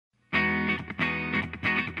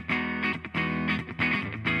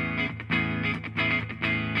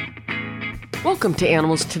Welcome to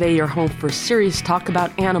Animals Today, your home for serious talk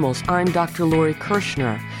about animals. I'm Dr. Lori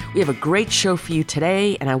Kirshner. We have a great show for you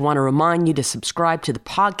today, and I want to remind you to subscribe to the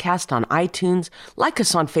podcast on iTunes, like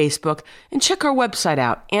us on Facebook, and check our website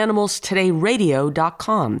out,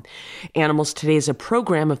 animalstodayradio.com. Animals Today is a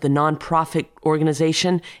program of the nonprofit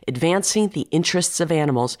organization Advancing the Interests of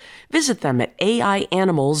Animals. Visit them at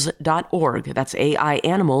aianimals.org. That's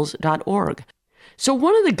aianimals.org. So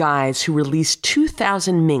one of the guys who released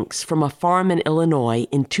 2,000 minks from a farm in Illinois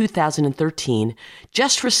in 2013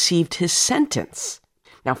 just received his sentence.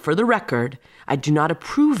 Now, for the record, I do not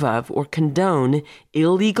approve of or condone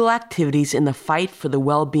illegal activities in the fight for the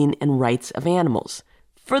well-being and rights of animals,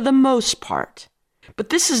 for the most part. But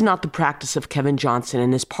this is not the practice of Kevin Johnson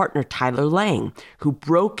and his partner Tyler Lang, who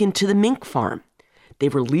broke into the mink farm. They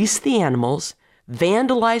released the animals,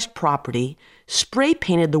 vandalized property,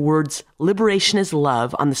 spray-painted the words "Liberation is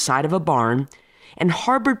Love" on the side of a barn, and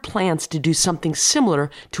harbored plans to do something similar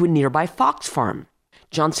to a nearby fox farm.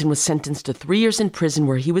 Johnson was sentenced to 3 years in prison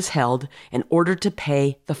where he was held and ordered to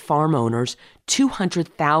pay the farm owners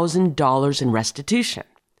 $200,000 in restitution.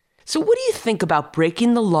 So what do you think about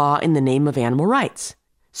breaking the law in the name of animal rights?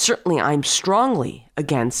 Certainly, I'm strongly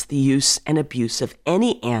against the use and abuse of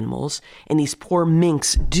any animals, and these poor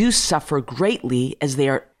minks do suffer greatly as they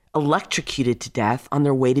are electrocuted to death on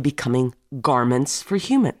their way to becoming garments for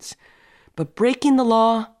humans. But breaking the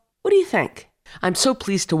law, what do you think? I'm so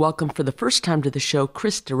pleased to welcome for the first time to the show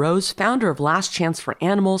Chris DeRose, founder of Last Chance for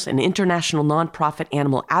Animals, an international nonprofit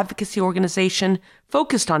animal advocacy organization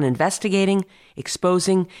focused on investigating,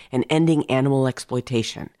 exposing, and ending animal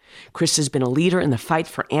exploitation. Chris has been a leader in the fight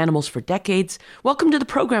for animals for decades. Welcome to the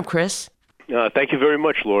program, Chris. Thank you very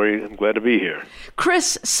much, Lori. I'm glad to be here.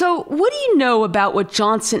 Chris, so what do you know about what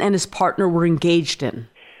Johnson and his partner were engaged in?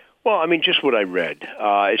 Well, I mean, just what I read.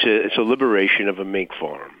 It's a liberation of a mink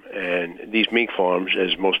farm. And these mink farms,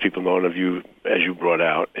 as most people know, and as you brought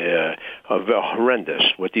out, are horrendous.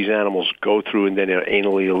 What these animals go through, and then they're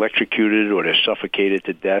anally electrocuted or they're suffocated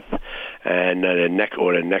to death, and their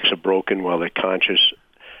necks are broken while they're conscious.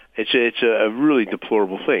 It's a really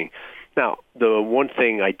deplorable thing. Now, the one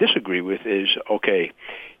thing I disagree with is, okay,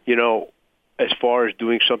 as far as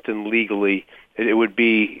doing something legally, it would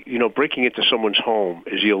be, breaking into someone's home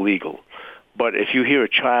is illegal. But if you hear a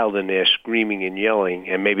child in there screaming and yelling,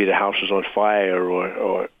 and maybe the house is on fire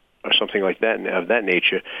or something like that of that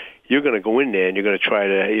nature, you're going to go in there and you're going to try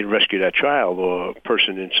to rescue that child or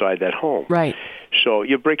person inside that home. Right. So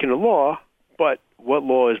you're breaking the law, but what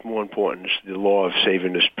law is more important? Is the law of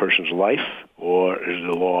saving this person's life, or is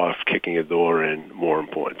the law of kicking a door in more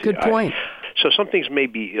important? Good point. So some things may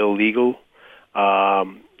be illegal. To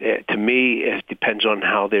me, it depends on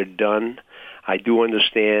how they're done. I do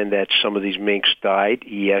understand that some of these minks died.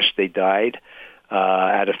 Yes, they died.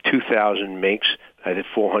 Out of 2,000 minks, I think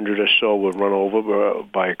 400 or so were run over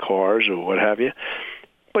by cars or what have you.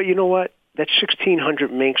 But you know what? That's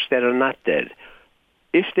 1,600 minks that are not dead.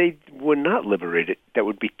 If they were not liberated, that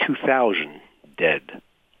would be 2,000 dead.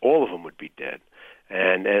 All of them would be dead.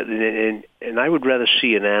 And I would rather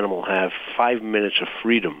see an animal have 5 minutes of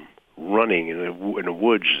freedom running in the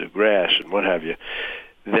woods, the grass, and what have you,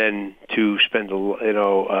 than to spend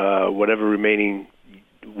whatever remaining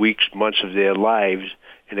weeks, months of their lives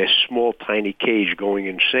in a small, tiny cage going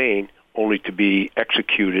insane, only to be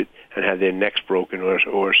executed and have their necks broken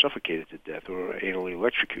or suffocated to death or anally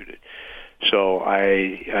electrocuted. So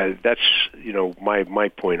that's my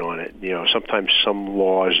point on it. Sometimes some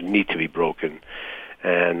laws need to be broken,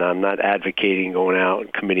 and I'm not advocating going out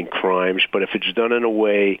and committing crimes. But if it's done in a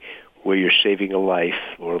way where you're saving a life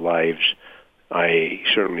or lives, I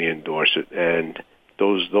certainly endorse it. And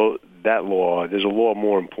that law, there's a law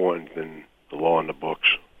more important than the law in the books.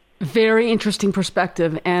 Very interesting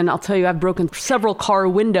perspective. And I'll tell you, I've broken several car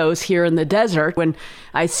windows here in the desert when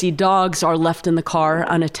I see dogs are left in the car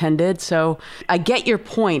unattended. So I get your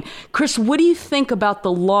point. Chris, what do you think about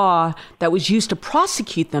the law that was used to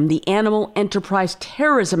prosecute them, the Animal Enterprise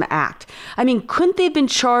Terrorism Act? I mean, couldn't they have been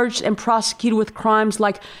charged and prosecuted with crimes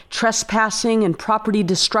like trespassing and property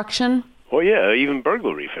destruction? Oh, yeah, even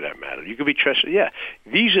burglary for that matter. You could be trespassing. Yeah,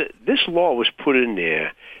 this law was put in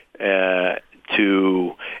there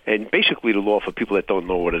and basically the law, for people that don't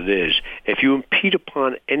know what it is, if you impede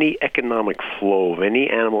upon any economic flow of any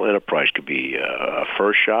animal enterprise, could be a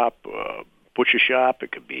fur shop, a butcher shop,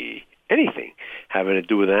 it could be anything having to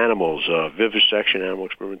do with animals, vivisection, animal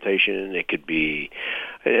experimentation, it could be,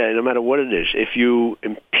 no matter what it is, if you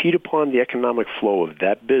impede upon the economic flow of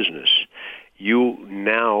that business, you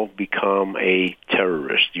now become a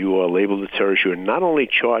terrorist. You are labeled a terrorist. You are not only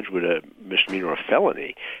charged with a misdemeanor or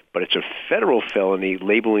felony, but it's a federal felony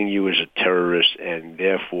labeling you as a terrorist and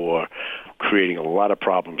therefore creating a lot of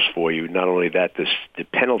problems for you. Not only that, the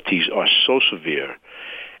penalties are so severe.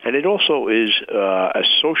 And it also is a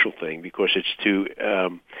social thing because it's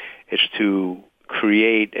to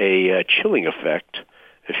create a chilling effect,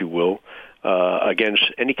 if you will, against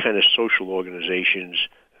any kind of social organizations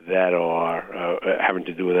that are having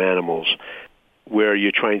to do with animals, where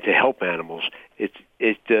you're trying to help animals. It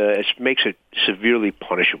makes it severely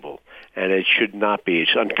punishable, and it should not be.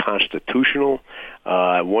 It's unconstitutional.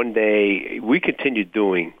 One day, we continue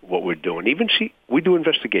doing what we're doing. We do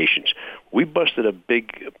investigations. We busted a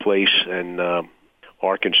big place in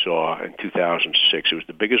Arkansas in 2006. It was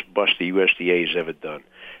the biggest bust the USDA has ever done.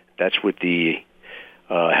 That's with the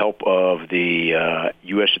help of the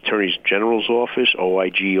U.S. Attorney General's Office,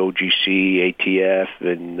 OIG, OGC, ATF,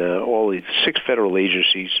 and all the 6 federal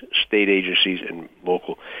agencies, state agencies, and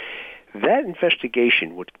local. That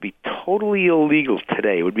investigation would be totally illegal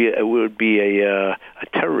today. It would be a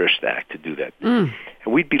terrorist act to do that. And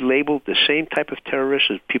we'd be labeled the same type of terrorists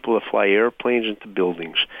as people that fly airplanes into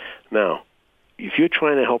buildings. Now, if you're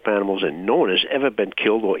trying to help animals and no one has ever been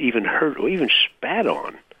killed or even hurt or even spat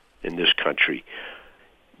on in this country,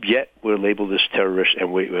 yet we're labeled as terrorists,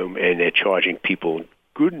 and they're charging people.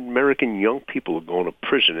 Good American young people are going to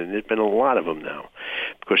prison, and there's been a lot of them now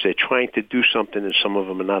because they're trying to do something, and some of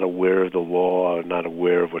them are not aware of the law or not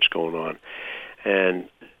aware of what's going on. And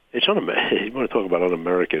it's un-American. You want to talk about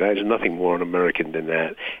un-American? There's nothing more un-American than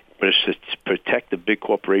that. But it's to protect the big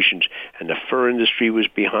corporations, and the fur industry was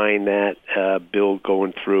behind that bill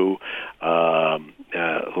going through. A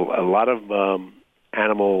lot of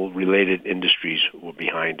animal-related industries were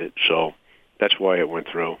behind it, so that's why it went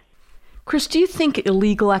through. Chris, do you think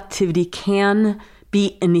illegal activity can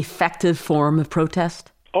be an effective form of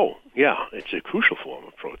protest? Oh, yeah, it's a crucial form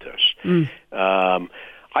of protest.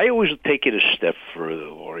 I always take it a step further,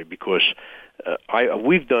 Lori, because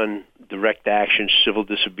we've done direct action, civil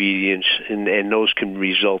disobedience, and those can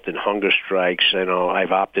result in hunger strikes.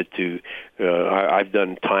 I've opted to. I've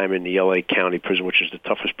done time in the L.A. County Prison, which is the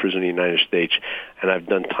toughest prison in the United States, and I've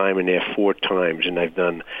done time in there 4 times, and I've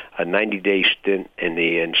done a 90-day stint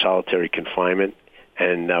in solitary confinement.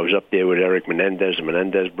 And I was up there with Eric Menendez, the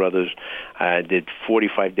Menendez brothers. I did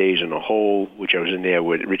 45 days in a hole, which I was in there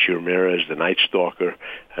with Richie Ramirez, the Night Stalker,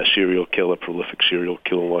 a serial killer, prolific serial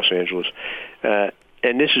killer in Los Angeles.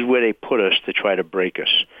 And this is where they put us to try to break us.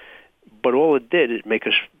 But all it did is make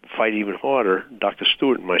us fight even harder. Dr.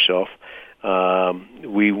 Stewart and myself,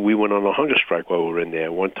 we went on a hunger strike while we were in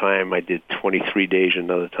there. One time I did 23 days,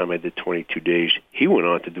 another time I did 22 days. He went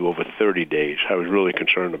on to do over 30 days. I was really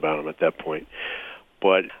concerned about him at that point.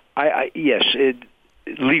 But yes,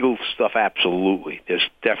 legal stuff, absolutely. There's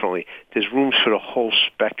rooms for the whole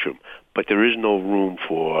spectrum, but there is no room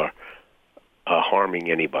for harming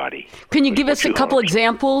anybody. Can you give us a couple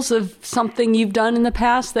examples of something you've done in the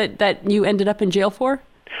past that you ended up in jail for?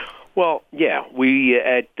 Well, yeah, we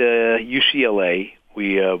at UCLA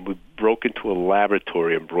we broke into a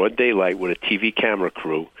laboratory in broad daylight with a TV camera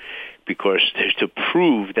crew, because to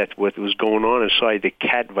prove that what was going on inside the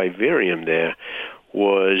cat vivarium there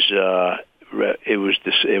was it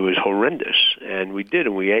was horrendous, and we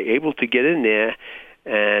were able to get in there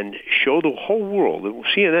and show the whole world.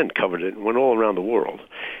 CNN covered it and went all around the world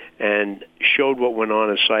and showed what went on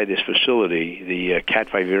inside this facility, the cat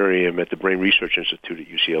vivarium at the Brain Research Institute at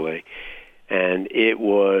UCLA, and it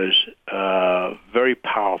was very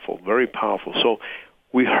powerful, very powerful. So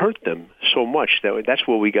we hurt them so much that's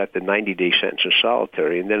where we got the 90-day sentence in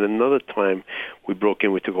solitary. And then another time we broke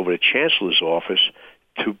in, we took over the chancellor's office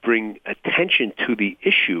to bring attention to the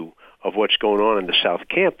issue of what's going on in the South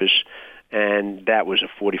Campus, and that was a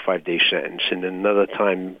 45-day sentence. And then another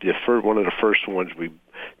time, one of the first ones, we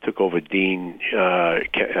took over Dean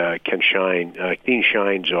Shine's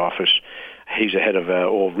office. He's the head of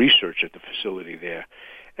all research at the facility there.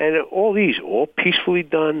 And all peacefully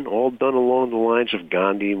done, all done along the lines of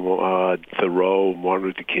Gandhi, Thoreau, Martin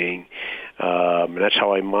Luther King. And that's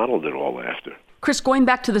how I modeled it all after. Chris, going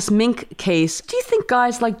back to this mink case, do you think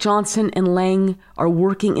guys like Johnson and Lang are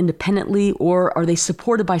working independently, or are they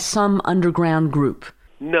supported by some underground group?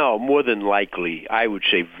 No, more than likely. I would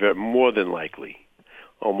say more than likely,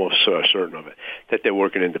 almost certain of it, that they're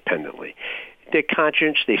working independently. Their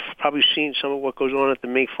conscience, they've probably seen some of what goes on at the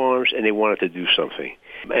mink farms, and they wanted to do something.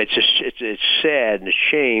 It's sad and a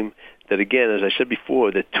shame that, again, as I said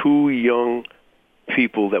before, the 2 young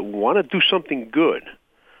people that want to do something good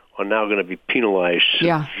are now going to be penalized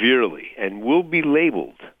severely and will be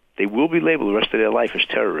labeled. they will be labeled the rest of their life as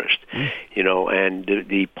terrorists. You know, and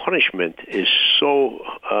the punishment is so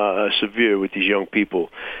severe with these young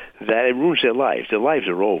people that it ruins their lives. Their lives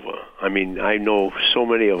are over. I mean, I know so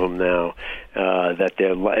many of them now that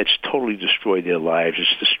it's totally destroyed their lives.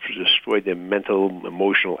 It's destroyed their mental,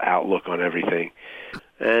 emotional outlook on everything.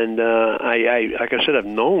 And like I said, I've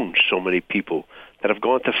known so many people that have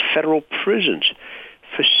gone to federal prisons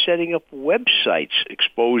for setting up websites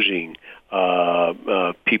exposing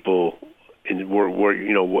people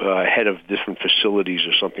were head of different facilities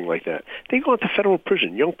or something like that. They go into federal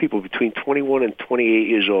prison, young people between 21 and 28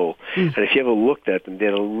 years old. And if you ever looked at them,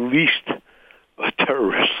 they're the least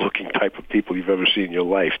terrorist-looking type of people you've ever seen in your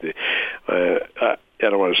life. I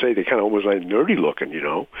don't want to say they're kind of almost like nerdy-looking, you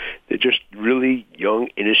know. They're just really young,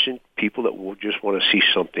 innocent people that will just want to see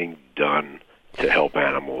something done to help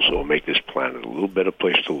animals or make this planet a little better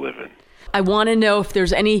place to live in. I want to know if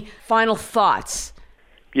there's any final thoughts.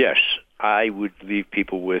 Yes, I would leave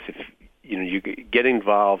people with, you get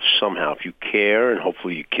involved somehow. If you care, and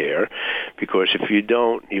hopefully you care, because if you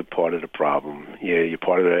don't, you're part of the problem. You're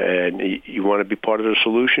part of and you want to be part of the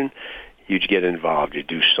solution, you get involved. You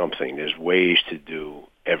do something. There's ways to do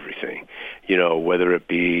everything, whether it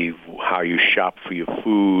be how you shop for your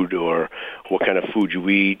food or what kind of food you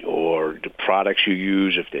eat or the products you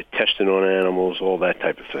use, if they're testing on animals, all that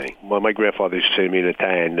type of thing. Well, my grandfather used to say to me in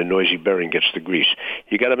Italian, the noisy bearing gets the grease.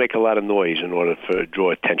 You got to make a lot of noise in order to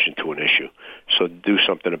draw attention to an issue. So do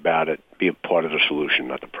something about it. Be a part of the solution,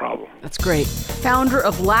 not the problem. That's great. Founder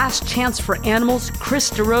of Last Chance for Animals,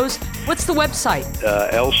 Chris DeRose. What's the website?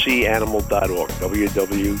 lcanimal.org.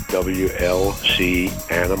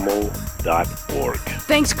 www.lcanimal.org.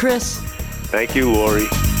 Thanks, Chris. Thank you, Lori.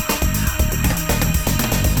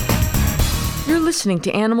 You're listening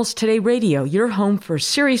to Animals Today Radio, your home for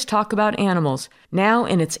serious talk about animals. Now,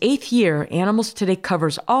 in its 8th year, Animals Today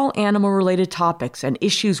covers all animal-related topics and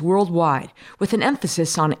issues worldwide, with an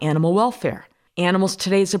emphasis on animal welfare. Animals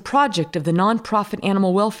Today is a project of the nonprofit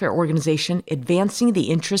animal welfare organization Advancing the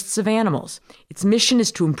Interests of Animals. Its mission is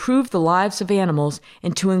to improve the lives of animals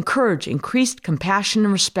and to encourage increased compassion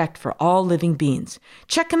and respect for all living beings.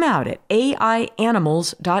 Check them out at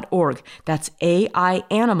aianimals.org. That's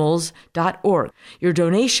aianimals.org. Your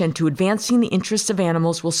donation to Advancing the Interests of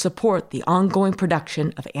Animals will support the ongoing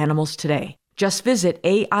production of Animals Today. Just visit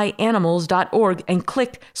aianimals.org and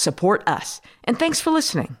click Support Us. And thanks for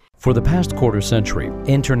listening. For the past quarter century,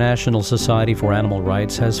 International Society for Animal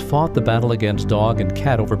Rights has fought the battle against dog and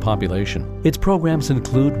cat overpopulation. Its programs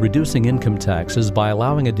include reducing income taxes by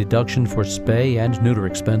allowing a deduction for spay and neuter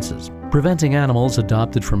expenses, preventing animals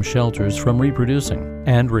adopted from shelters from reproducing,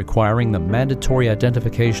 and requiring the mandatory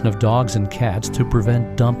identification of dogs and cats to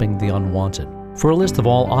prevent dumping the unwanted. For a list of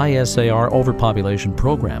all ISAR overpopulation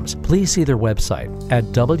programs, please see their website at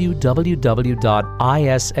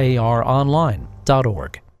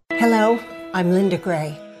www.isaronline.org. Hello, I'm Linda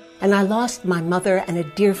Gray, and I lost my mother and a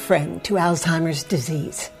dear friend to Alzheimer's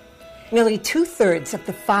disease. Nearly 2/3 of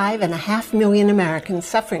the 5.5 million Americans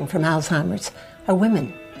suffering from Alzheimer's are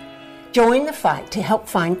women. Join the fight to help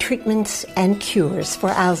find treatments and cures for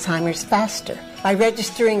Alzheimer's faster by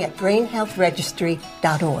registering at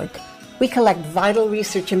brainhealthregistry.org. We collect vital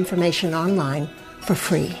research information online for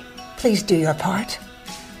free. Please do your part.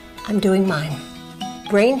 I'm doing mine.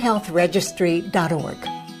 brainhealthregistry.org.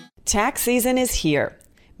 Tax season is here.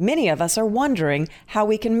 Many of us are wondering how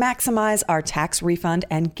we can maximize our tax refund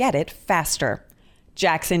and get it faster.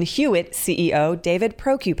 Jackson Hewitt CEO David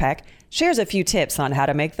Prokupek shares a few tips on how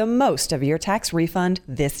to make the most of your tax refund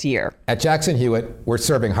this year. At Jackson Hewitt, we're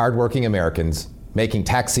serving hardworking Americans, making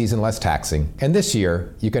tax season less taxing. And this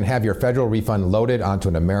year, you can have your federal refund loaded onto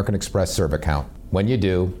an American Express Serve account. When you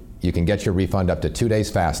do, you can get your refund up to 2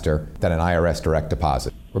 days faster than an IRS direct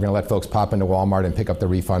deposit. We're going to let folks pop into Walmart and pick up the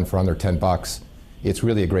refund for under $10. It's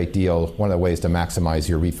really a great deal. One of the ways to maximize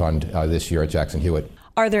your refund this year at Jackson Hewitt.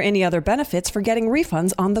 Are there any other benefits for getting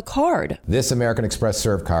refunds on the card? This American Express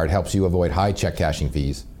Serve card helps you avoid high check cashing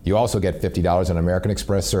fees. You also get $50 on American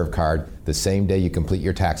Express Serve card the same day you complete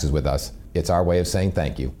your taxes with us. It's our way of saying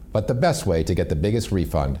thank you. But the best way to get the biggest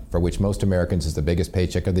refund, for which most Americans is the biggest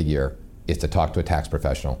paycheck of the year, is to talk to a tax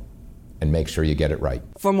professional and make sure you get it right.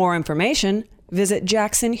 For more information, visit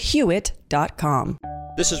jacksonhewitt.com.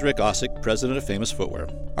 This is Rick Ossick, president of Famous Footwear.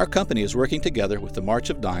 Our company is working together with the March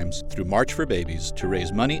of Dimes through March for Babies to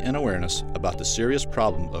raise money and awareness about the serious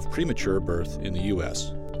problem of premature birth in the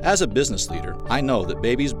U.S. As a business leader, I know that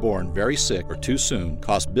babies born very sick or too soon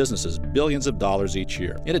cost businesses billions of dollars each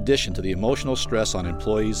year, in addition to the emotional stress on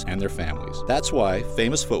employees and their families. That's why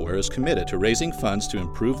Famous Footwear is committed to raising funds to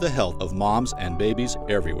improve the health of moms and babies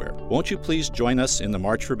everywhere. Won't you please join us in the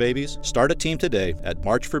March for Babies? Start a team today at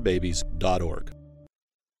marchforbabies.org.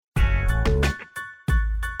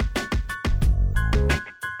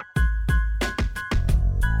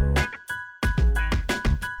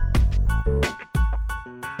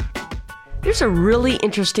 There's a really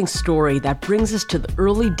interesting story that brings us to the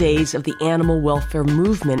early days of the animal welfare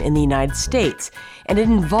movement in the United States, and it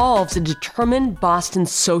involves a determined Boston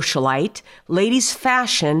socialite, ladies'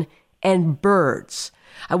 fashion, and birds.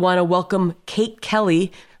 I want to welcome Kate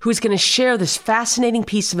Kelly, who's going to share this fascinating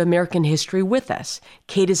piece of American history with us.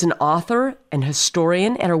 Kate is an author and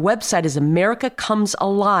historian, and her website is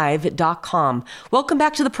americacomesalive.com. Welcome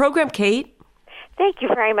back to the program, Kate. Thank you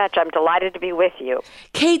very much. I'm delighted to be with you.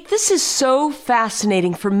 Kate, this is so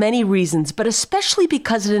fascinating for many reasons, but especially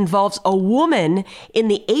because it involves a woman in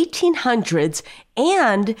the 1800s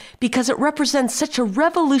and because it represents such a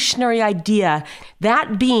revolutionary idea,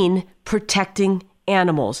 that being protecting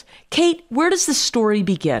animals. Kate, where does the story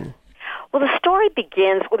begin? Well, the story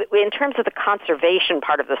begins, in terms of the conservation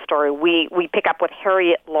part of the story, we pick up with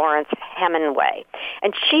Harriet Lawrence Hemingway.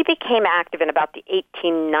 And she became active in about the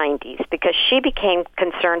 1890s because she became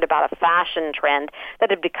concerned about a fashion trend that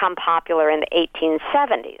had become popular in the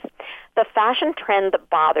 1870s. The fashion trend that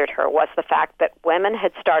bothered her was the fact that women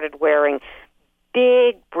had started wearing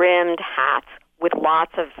big brimmed hats with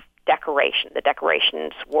lots of decoration. The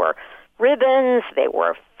decorations were ribbons, they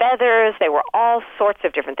were feathers, they were all sorts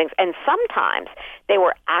of different things. And sometimes they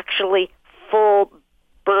were actually full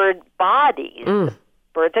bird bodies.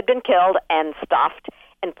 Birds had been killed and stuffed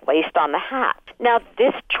and placed on the hat. Now,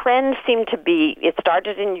 this trend seemed to be, it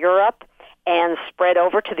started in Europe and spread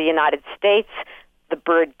over to the United States. The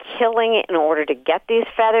bird killing in order to get these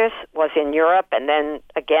feathers was in Europe and then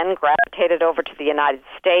again gravitated over to the United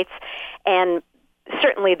States. And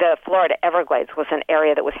certainly the Florida Everglades was an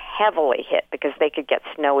area that was heavily hit because they could get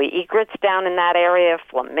snowy egrets down in that area,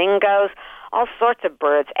 flamingos, all sorts of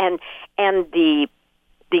birds. And the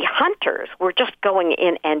hunters were just going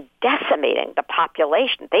in and decimating the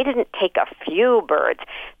population. They didn't take a few birds.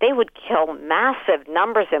 They would kill massive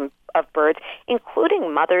numbers of birds,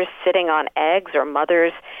 including mothers sitting on eggs or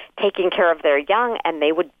mothers taking care of their young, and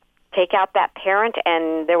they would take out that parent,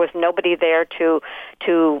 and there was nobody there to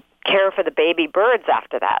care for the baby birds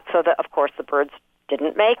after that. So, of course, the birds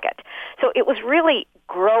didn't make it. So it was really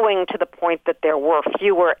growing to the point that there were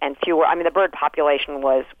fewer and fewer. I mean, the bird population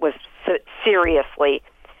was seriously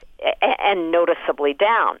and noticeably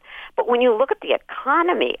down. But when you look at the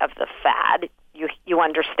economy of the fad, you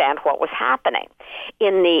understand what was happening.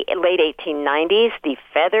 In the late 1890s, the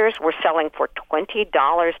feathers were selling for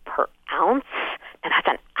 $20 per ounce, and that's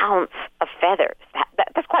an ounce of feathers.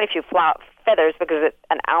 That's quite a few feathers because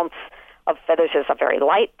an ounce of feathers is a very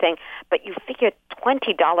light thing, but you figure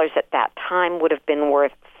 $20 at that time would have been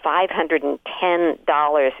worth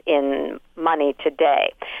 $510 in money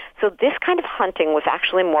today. So this kind of hunting was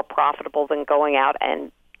actually more profitable than going out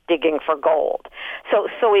and digging for gold. So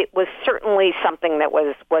it was certainly something that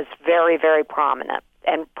was very, very prominent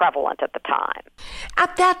and prevalent at the time.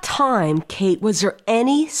 At that time, Kate, was there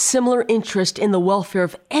any similar interest in the welfare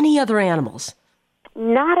of any other animals?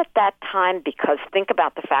 Not at that time, because think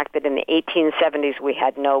about the fact that in the 1870s we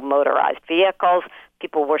had no motorized vehicles.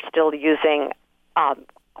 People were still using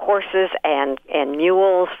horses and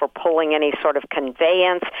mules for pulling any sort of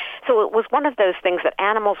conveyance. So it was one of those things that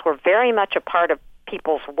animals were very much a part of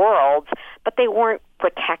people's worlds, but they weren't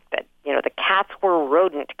protected. You know, the cats were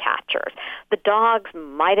rodent catchers. The dogs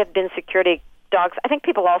might have been security dogs. I think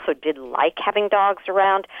people also did like having dogs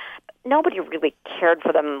around. Nobody really cared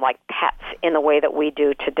for them like pets in the way that we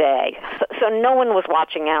do today. So no one was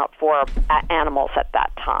watching out for animals at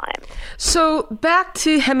that time. So back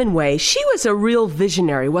to Hemingway. She was a real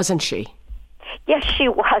visionary, wasn't she? Yes, she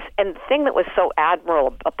was. And the thing that was so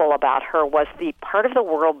admirable about her was the part of the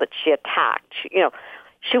world that she attacked.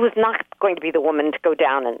 She was not going to be the woman to go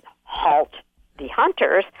down and halt the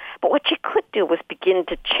hunters, but what she could do was begin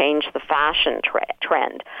to change the fashion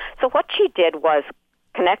trend. So what she did was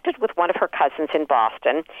connected with one of her cousins in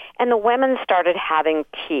Boston, and the women started having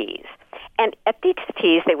teas. And at these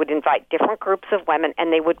teas, they would invite different groups of women,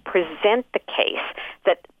 and they would present the case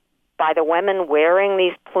that by the women wearing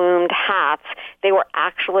these plumed hats, they were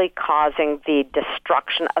actually causing the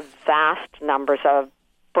destruction of vast numbers of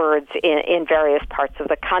birds in various parts of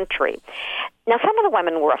the country. Now, some of the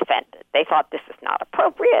women were offended. They thought this is not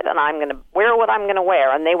appropriate, and I'm going to wear what I'm going to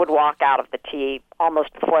wear, and they would walk out of the tea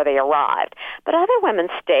almost before they arrived. But other women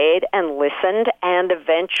stayed and listened, and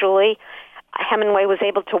eventually Hemingway was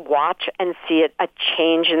able to watch and see a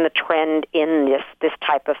change in the trend in this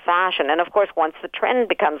type of fashion. And, of course, once the trend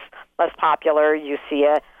becomes less popular, you see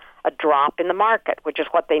a drop in the market, which is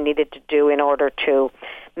what they needed to do in order to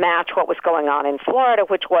match what was going on in Florida,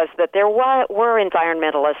 which was that there were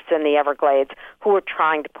environmentalists in the Everglades who were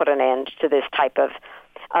trying to put an end to this type of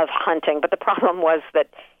hunting. But the problem was that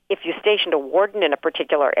if you stationed a warden in a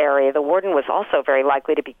particular area, the warden was also very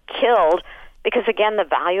likely to be killed because, again, the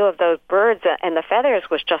value of those birds and the feathers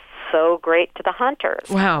was just so great to the hunters.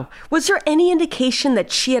 Wow. Was there any indication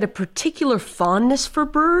that she had a particular fondness for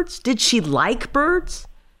birds? Did she like birds?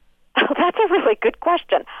 Oh, that's a really good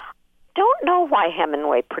question. Don't know why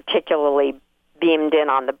Hemingway particularly beamed in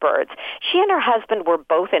on the birds. She and her husband were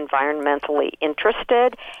both environmentally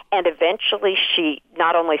interested, and eventually she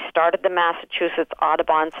not only started the Massachusetts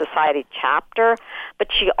Audubon Society chapter, but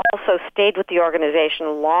she also stayed with the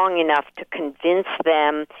organization long enough to convince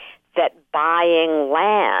them that buying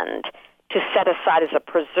land to set aside as a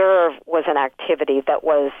preserve was an activity that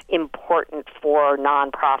was important for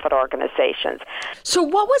nonprofit organizations. So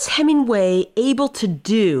what was Hemingway able to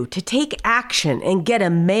do to take action and get a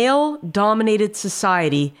male-dominated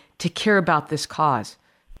society to care about this cause?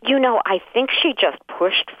 You know, I think she just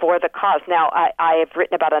pushed for the cause. Now, I have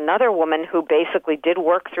written about another woman who basically did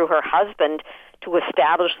work through her husband to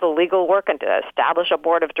establish the legal work and to establish a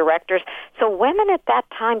board of directors. So women at that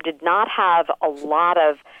time did not have a lot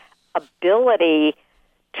of ability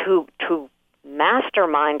to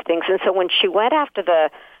mastermind things. And so when she went after the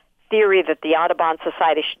theory that the Audubon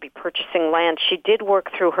Society should be purchasing land, she did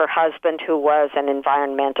work through her husband, who was an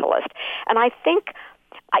environmentalist. And I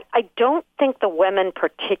don't think the women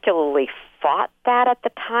particularly fought that at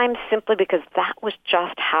the time, simply because that was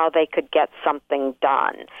just how they could get something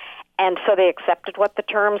done. And so they accepted what the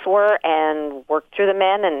terms were and worked through the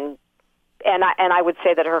men. And I would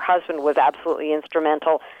say that her husband was absolutely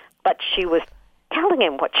instrumental, but she was telling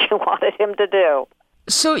him what she wanted him to do.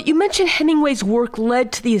 So you mentioned Hemingway's work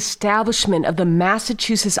led to the establishment of the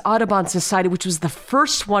Massachusetts Audubon Society, which was the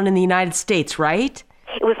first one in the United States, right?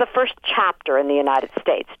 It was the first chapter in the United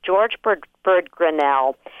States. George Bird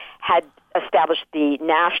Grinnell had established the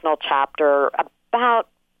national chapter about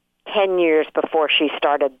 10 years before she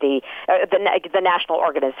started the national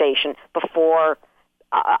organization, before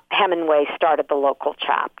Hemingway started the local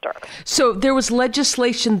chapter. So there was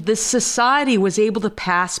legislation this society was able to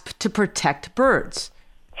pass to protect birds.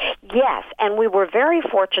 Yes, and we were very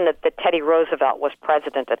fortunate that Teddy Roosevelt was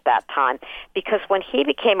president at that time, because when he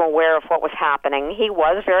became aware of what was happening, he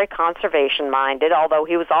was very conservation-minded, although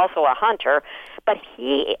he was also a hunter, but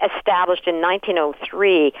he established in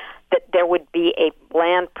 1903 that there would be a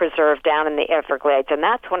land preserve down in the Everglades, and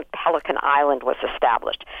that's when Pelican Island was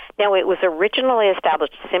established. Now, it was originally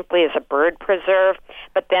established simply as a bird preserve,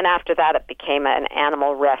 but then after that it became an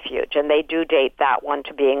animal refuge, and they do date that one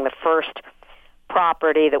to being the first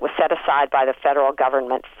property that was set aside by the federal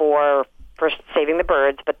government for first saving the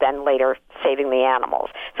birds, but then later saving the animals.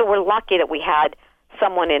 So we're lucky that we had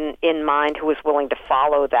someone in mind who was willing to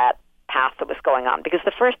follow that path that was going on, because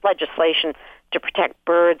the first legislation to protect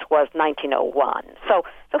birds was 1901. So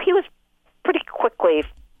he was pretty quickly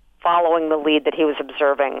following the lead that he was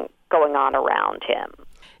observing going on around him.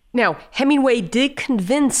 Now, Hemingway did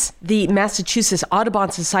convince the Massachusetts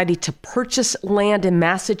Audubon Society to purchase land in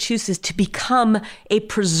Massachusetts to become a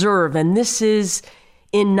preserve, and this is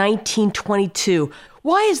in 1922.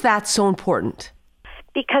 Why is that so important?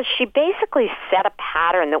 Because she basically set a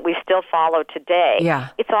pattern that we still follow today. Yeah.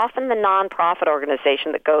 It's often the nonprofit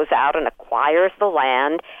organization that goes out and acquires the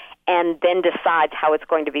land and then decides how it's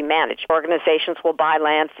going to be managed. Organizations will buy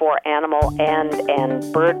land for animal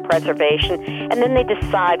and bird preservation, and then they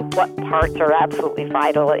decide what parts are absolutely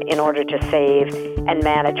vital in order to save and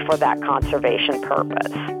manage for that conservation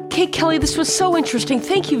purpose. Kate Kelly, this was so interesting.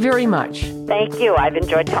 Thank you very much. Thank you. I've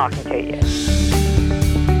enjoyed talking to you.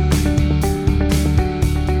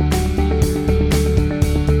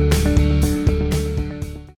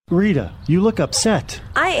 Rita, you look upset.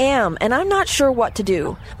 I am, and I'm not sure what to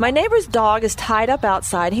do. My neighbor's dog is tied up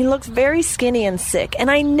outside. He looks very skinny and sick,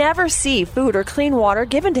 and I never see food or clean water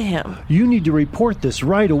given to him. You need to report this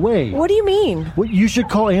right away. What do you mean? Well, you should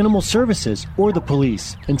call Animal Services or the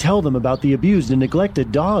police and tell them about the abused and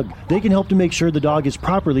neglected dog. They can help to make sure the dog is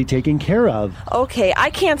properly taken care of. Okay, I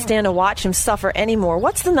can't stand to watch him suffer anymore.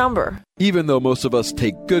 What's the number? Even though most of us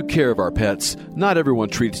take good care of our pets, not everyone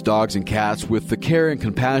treats dogs and cats with the care and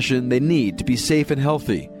compassion they need to be safe and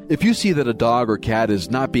healthy. If you see that a dog or cat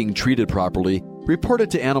is not being treated properly, report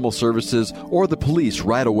it to Animal Services or the police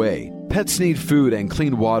right away. Pets need food and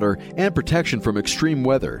clean water and protection from extreme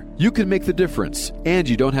weather. You can make the difference, and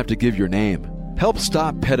you don't have to give your name. Help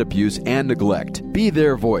stop pet abuse and neglect. Be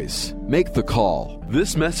their voice. Make the call.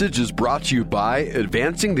 This message is brought to you by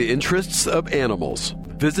Advancing the Interests of Animals.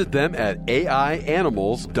 Visit them at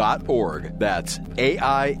aianimals.org. That's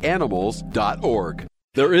aianimals.org.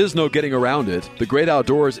 There is no getting around it. The great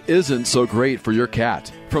outdoors isn't so great for your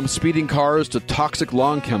cat. From speeding cars to toxic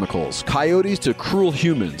lawn chemicals, coyotes to cruel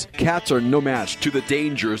humans, cats are no match to the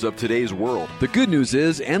dangers of today's world. The good news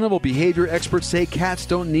is, animal behavior experts say cats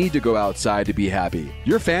don't need to go outside to be happy.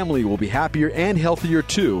 Your family will be happier and healthier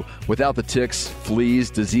too, without the ticks,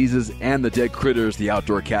 fleas, diseases, and the dead critters the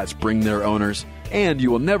outdoor cats bring their owners. And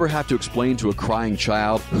you will never have to explain to a crying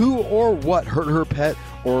child who or what hurt her pet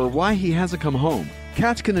or why he hasn't come home.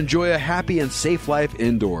 Cats can enjoy a happy and safe life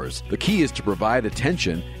indoors. The key is to provide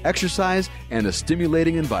attention, exercise, and a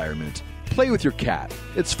stimulating environment. Play with your cat.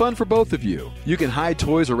 It's fun for both of you. You can hide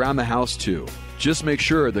toys around the house too. Just make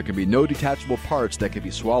sure there can be no detachable parts that can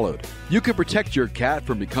be swallowed. You can protect your cat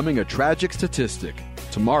from becoming a tragic statistic.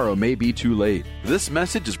 Tomorrow may be too late. This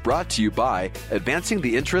message is brought to you by Advancing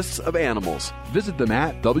the Interests of Animals. Visit them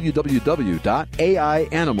at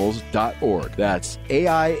www.aianimals.org. That's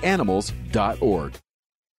aianimals.org.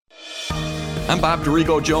 I'm Bob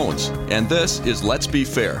Dorigo Jones, and this is Let's Be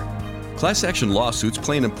Fair. Class action lawsuits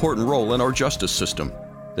play an important role in our justice system.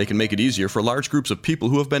 They can make it easier for large groups of people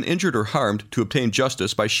who have been injured or harmed to obtain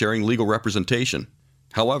justice by sharing legal representation.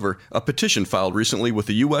 However, a petition filed recently with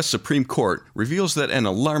the U.S. Supreme Court reveals that an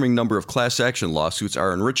alarming number of class action lawsuits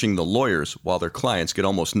are enriching the lawyers while their clients get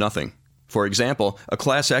almost nothing. For example, a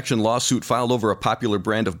class action lawsuit filed over a popular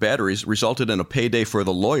brand of batteries resulted in a payday for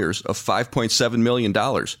the lawyers of $5.7 million,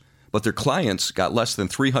 but their clients got less than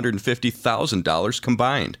 $350,000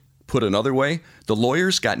 combined. Put another way, the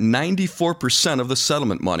lawyers got 94% of the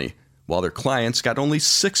settlement money, while their clients got only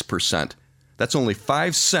 6%. That's only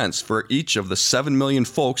 5 cents for each of the 7 million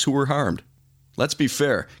folks who were harmed. Let's be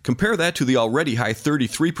fair. Compare that to the already high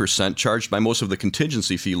 33% charged by most of the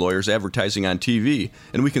contingency fee lawyers advertising on TV,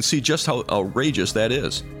 and we can see just how outrageous that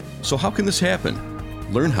is. So how can this happen?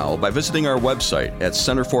 Learn how by visiting our website at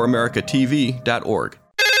centerforamericatv.org.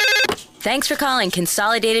 Thanks for calling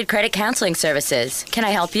Consolidated Credit Counseling Services. Can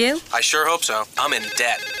I help you? I sure hope so. I'm in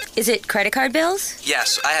debt. Is it credit card bills?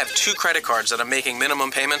 Yes, I have 2 credit cards that I'm making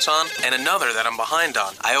minimum payments on and another that I'm behind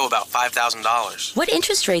on. I owe about $5,000. What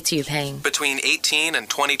interest rates are you paying? Between 18 and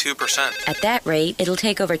 22%. At that rate, it'll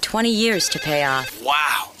take over 20 years to pay off.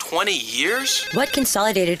 Wow, 20 years? What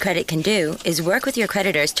Consolidated Credit can do is work with your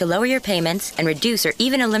creditors to lower your payments and reduce or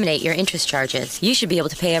even eliminate your interest charges. You should be able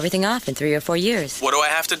to pay everything off in 3 or 4 years. What do I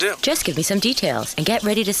have to do? Just give me some details and get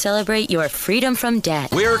ready to celebrate your freedom from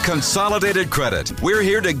debt. We're Consolidated Credit. We're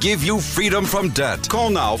here to give you freedom from debt. Call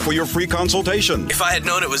now for your free consultation. If I had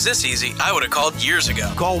known it was this easy, I would have called years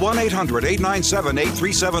ago. Call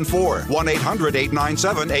 1-800-897-8374.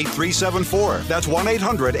 1-800-897-8374. That's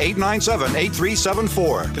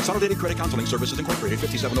 1-800-897-8374. Consolidated Credit Counseling Services Incorporated,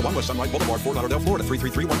 5701 West Sunlight Boulevard, Fort Lauderdale, Florida,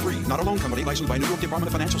 33313. Not a loan company licensed by New York Department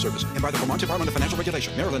of Financial Service and by the Vermont Department of Financial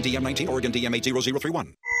Regulation. Maryland DM 19, Oregon DM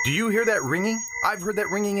 80031. Do you hear that ringing? I've heard that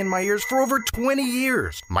ringing in my ears for over 20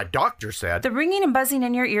 years. My doctor said... The ringing and buzzing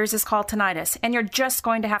in your ears is called tinnitus, and you're just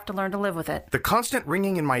going to have to learn to live with it. The constant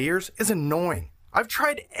ringing in my ears is annoying. I've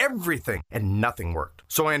tried everything, and nothing worked.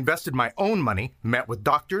 So I invested my own money, met with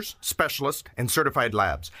doctors, specialists, and certified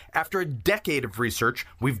labs. After a decade of research,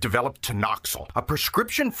 we've developed Tinoxil, a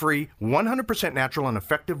prescription-free, 100% natural and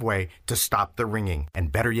effective way to stop the ringing.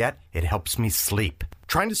 And better yet, it helps me sleep.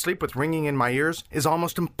 Trying to sleep with ringing in my ears is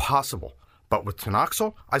almost impossible. But with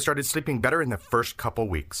Tinoxil, I started sleeping better in the first couple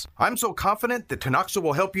weeks. I'm so confident that Tinoxil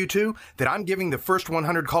will help you too that I'm giving the first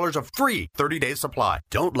 100 callers a free 30-day supply.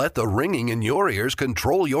 Don't let the ringing in your ears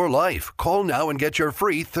control your life. Call now and get your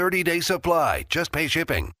free 30-day supply. Just pay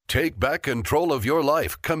shipping. Take back control of your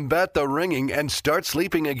life, combat the ringing, and start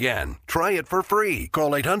sleeping again. Try it for free.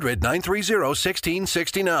 Call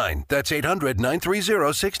 800-930-1669. That's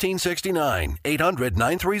 800-930-1669.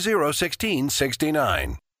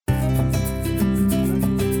 800-930-1669.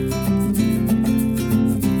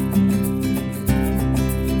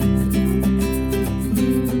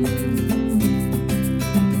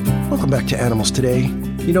 Welcome back to Animals Today.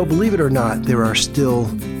 You know, believe it or not, there are still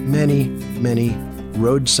many, many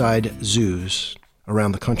roadside zoos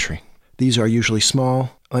around the country. These are usually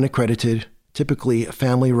small, unaccredited, typically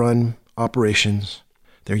family-run operations.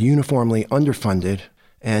 They're uniformly underfunded,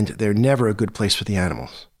 and they're never a good place for the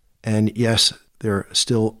animals. And yes, they're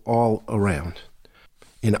still all around.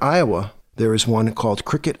 In Iowa, there is one called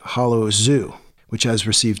Cricket Hollow Zoo, which has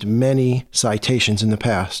received many citations in the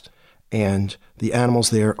past, and the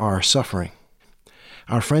animals there are suffering.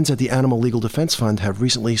 Our friends at the Animal Legal Defense Fund have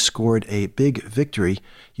recently scored a big victory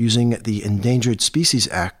using the Endangered Species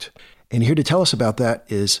Act. And here to tell us about that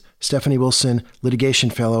is Stephanie Wilson,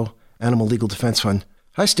 Litigation Fellow, Animal Legal Defense Fund.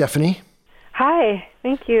 Hi, Stephanie. Hi.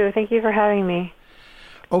 Thank you. Thank you for having me.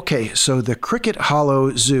 Okay, so the Cricket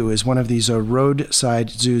Hollow Zoo is one of these roadside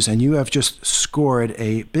zoos, and you have just scored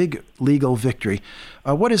a big legal victory.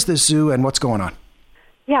 What is this zoo and what's going on?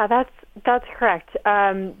 Yeah, that's correct.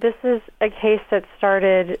 This is a case that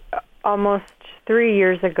started almost 3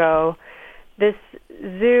 years ago. This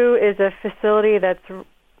zoo is a facility that's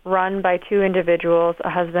run by two individuals, a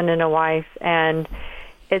husband and a wife, and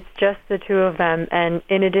it's just the two of them. And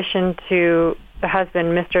in addition to the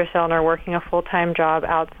husband, Mr. Selner, working a full-time job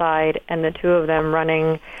outside, and the two of them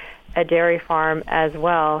running a dairy farm as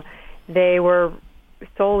well, they were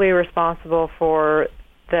solely responsible for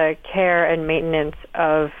the care and maintenance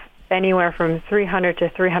of anywhere from 300 to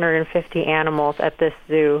 350 animals at this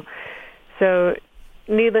zoo. So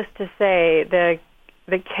needless to say, the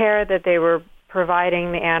care that they were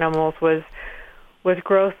providing the animals was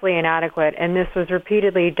grossly inadequate, and this was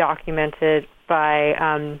repeatedly documented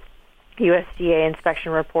by USDA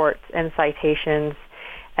inspection reports and citations,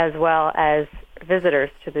 as well as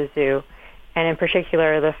visitors to the zoo, and in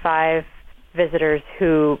particular the 5 visitors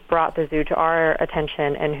who brought the zoo to our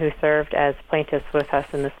attention and who served as plaintiffs with us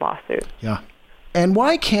in this lawsuit. Yeah. And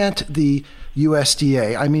why can't the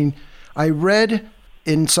USDA, I mean, I read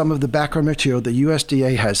in some of the background material the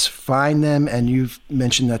USDA has fined them, and you've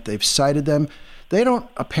mentioned that they've cited them. They don't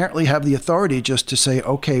apparently have the authority just to say,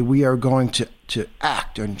 okay, we are going to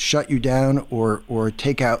act and shut you down or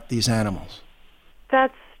take out these animals.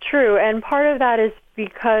 That's true, and part of that is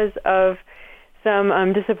because of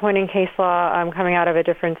some disappointing case law coming out of a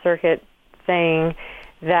different circuit saying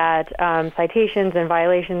that citations and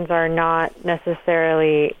violations are not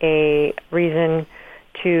necessarily a reason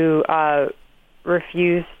to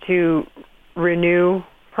refuse to renew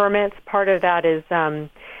permits. Part of that is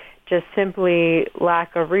just simply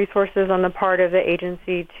lack of resources on the part of the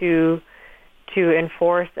agency to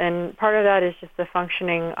enforce, and part of that is just the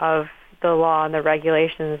functioning of the law and the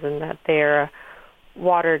regulations, and that they're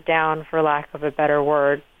watered down, for lack of a better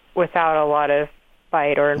word, without a lot of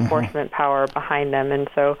bite or enforcement power behind them. And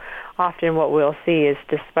so often what we'll see is,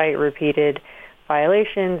 despite repeated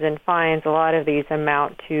violations and fines, a lot of these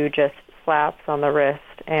amount to just slaps on the wrist,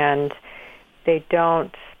 and they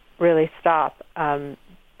don't really stop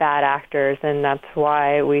bad actors. And that's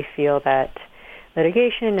why we feel that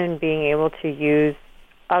litigation and being able to use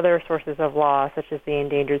other sources of law, such as the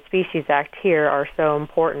Endangered Species Act here, are so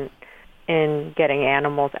important in getting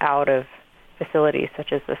animals out of facilities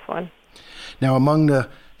such as this one. Now, among the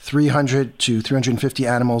 300 to 350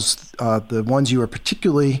 animals, the ones you were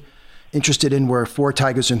particularly interested in were 4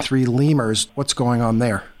 tigers and 3 lemurs. What's going on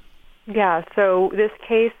there? Yeah, so this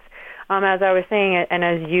case, as I was saying, and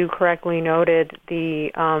as you correctly noted,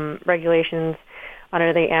 the regulations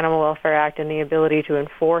under the Animal Welfare Act and the ability to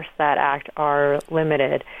enforce that act are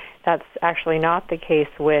limited. That's actually not the case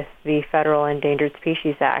with the Federal Endangered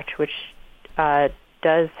Species Act, which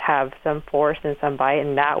does have some force and some bite,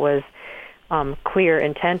 and that was clear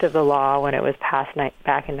intent of the law when it was passed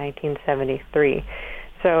back in 1973.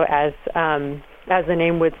 So as the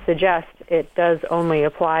name would suggest, it does only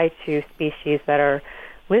apply to species that are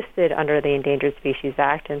listed under the Endangered Species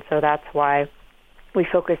Act, and so that's why we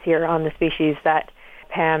focus here on the species that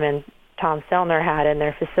Pam and Tom Selner had in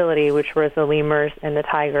their facility, which was the lemurs and the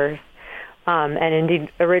tigers. And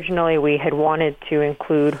indeed, originally we had wanted to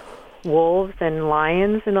include wolves and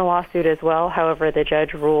lions in the lawsuit as well. However, the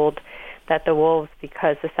judge ruled that the wolves,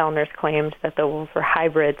 because the Selners claimed that the wolves were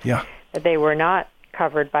hybrids, that they were not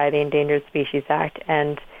covered by the Endangered Species Act.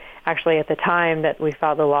 And actually, at the time that we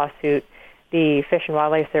filed the lawsuit, the Fish and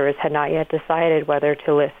Wildlife Service had not yet decided whether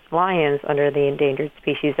to list lions under the Endangered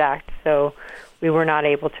Species Act. So we were not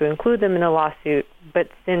able to include them in the lawsuit. But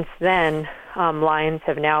since then, lions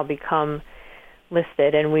have now become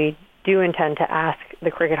listed, and we do intend to ask the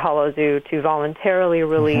Cricket Hollow Zoo to voluntarily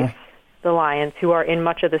release the lions, who are in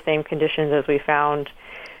much of the same conditions as we found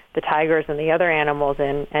the tigers and the other animals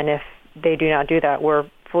in. And if they do not do that, we're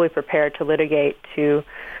fully prepared to litigate to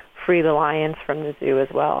free the lions from the zoo as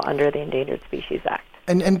well under the Endangered Species Act.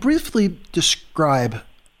 And briefly describe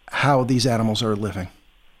how these animals are living.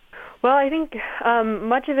 Well, I think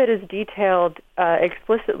much of it is detailed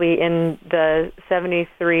explicitly in the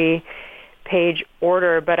 73-page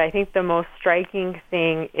order, but I think the most striking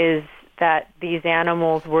thing is that these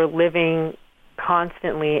animals were living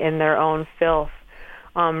constantly in their own filth.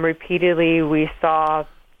 Repeatedly, we saw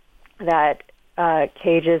that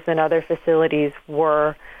cages and other facilities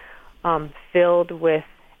were filled with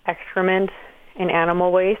excrement and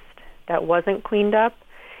animal waste that wasn't cleaned up.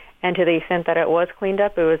 And to the extent that it was cleaned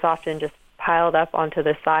up, it was often just piled up onto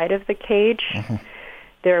the side of the cage. Mm-hmm.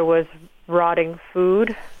 There was rotting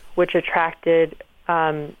food, which attracted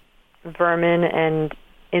vermin and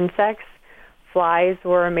insects. Flies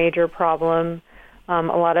were a major problem. A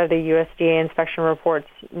lot of the USDA inspection reports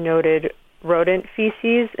noted rodent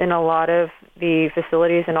feces in a lot of the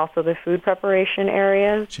facilities and also the food preparation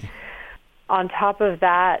areas. Gee. On top of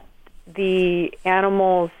that, the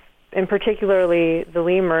animals, and particularly the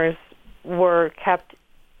lemurs, were kept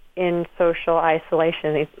in social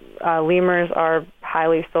isolation. Lemurs are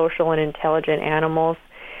highly social and intelligent animals.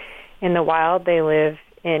 In the wild, they live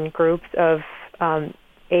in groups of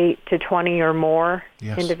 8 to 20 or more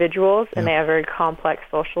individuals, and they have very complex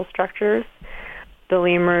social structures. The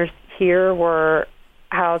lemurs here were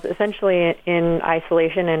housed essentially in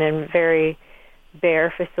isolation and in very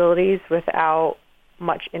bare facilities without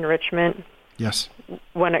much enrichment. Yes.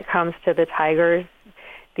 When it comes to the tigers,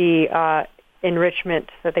 the enrichment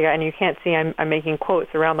that they got, and you can't see I'm making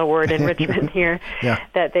quotes around the word enrichment here,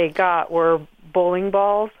 that they got were bowling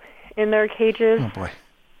balls in their cages. Oh,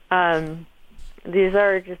 boy. These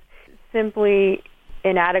are just simply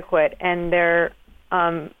inadequate, and they're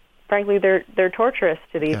frankly they're torturous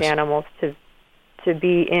to these animals to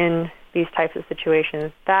be in these types of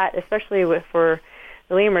situations. That, especially for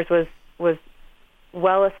the lemurs, was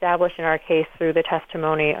well established in our case through the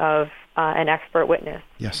testimony of an expert witness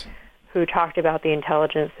who talked about the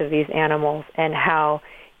intelligence of these animals and how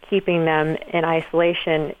keeping them in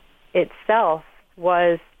isolation itself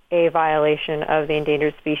was a violation of the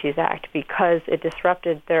Endangered Species Act because it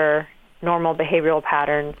disrupted their normal behavioral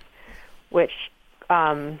patterns, which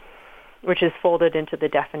is folded into the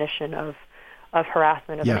definition of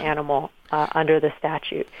harassment of an animal under the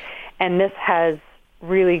statute. And this has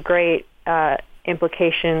really great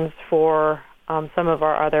implications for some of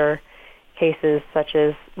our other cases, such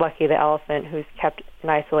as Lucky the elephant, who's kept in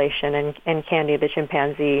isolation, and Candy the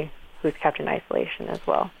chimpanzee, who's kept in isolation as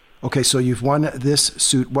well. Okay, so you've won this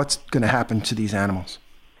suit. What's going to happen to these animals?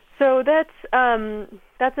 So that's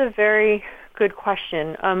a very good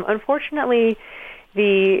question. Unfortunately,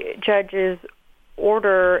 the judge's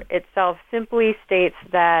order itself simply states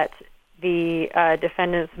that the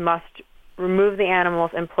defendants must remove the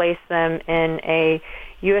animals and place them in a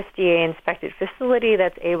USDA-inspected facility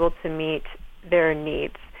that's able to meet their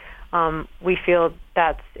needs. We feel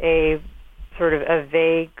that's a sort of a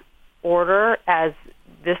vague order, as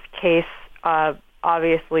this case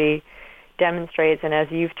obviously demonstrates, and as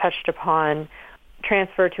you've touched upon,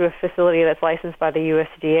 transfer to a facility that's licensed by the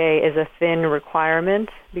USDA is a thin requirement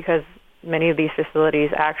because many of these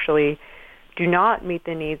facilities actually do not meet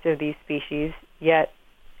the needs of these species, yet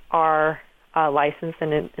are licensed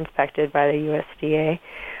and inspected by the USDA.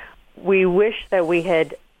 We wish that we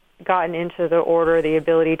had gotten into the order the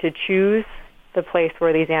ability to choose the place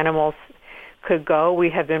where these animals could go.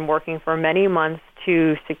 We have been working for many months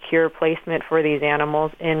to secure placement for these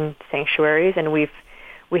animals in sanctuaries, and we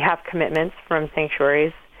have commitments from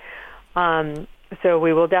sanctuaries. So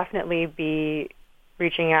we will definitely be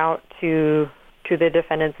reaching out to the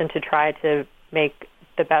defendants and to try to make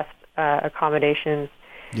the best accommodations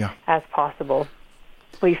as possible.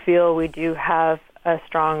 We feel we do have a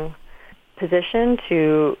strong position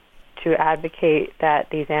to advocate that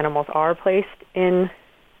these animals are placed in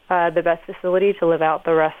the best facility to live out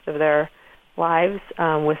the rest of their lives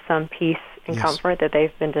with some peace and comfort that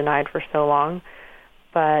they've been denied for so long.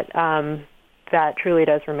 But that truly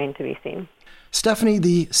does remain to be seen. Stephanie,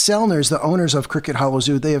 the Selners, the owners of Cricket Hollow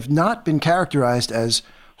Zoo, they have not been characterized as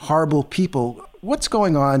horrible people. What's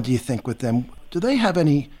going on, do you think, with them? Do they have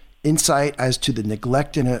any insight as to the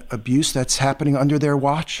neglect and abuse that's happening under their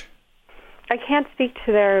watch? I can't speak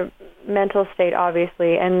to their mental state,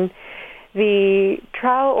 obviously, and the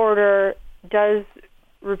trial order does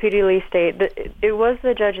repeatedly state that it was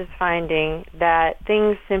the judge's finding that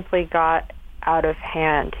things simply got out of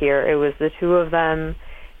hand here. It was the two of them.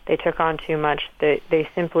 They took on too much. They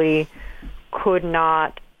simply could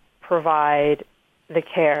not provide the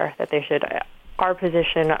care that they should. Our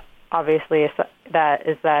position, obviously, is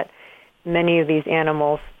that many of these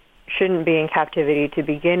animals shouldn't be in captivity to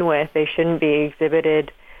begin with. They shouldn't be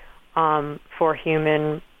exhibited for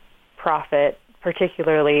human profit,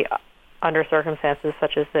 particularly under circumstances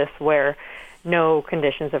such as this, where no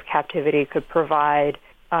conditions of captivity could provide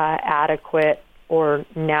adequate or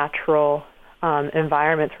natural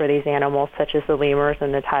environments for these animals, such as the lemurs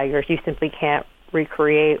and the tigers. You simply can't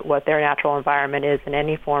recreate what their natural environment is in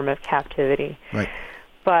any form of captivity. Right.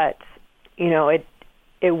 But,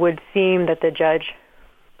 it would seem that the judge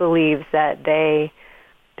believes that they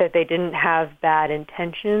didn't have bad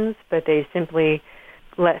intentions, but they simply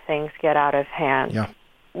let things get out of hand. Yeah.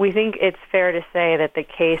 We think it's fair to say that the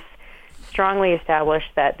case strongly established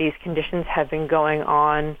that these conditions have been going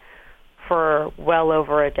on for well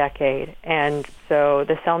over a decade, and so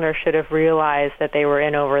the Selners should have realized that they were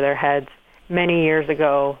in over their heads many years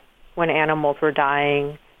ago when animals were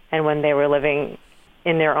dying and when they were living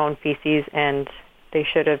in their own feces, and they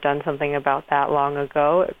should have done something about that long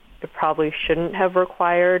ago. It probably shouldn't have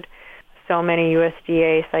required so many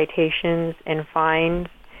USDA citations and fines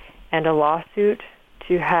and a lawsuit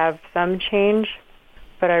to have some change,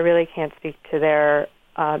 but I really can't speak to their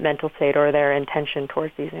mental state or their intention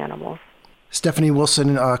towards these animals. Stephanie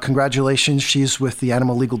Wilson, congratulations. She's with the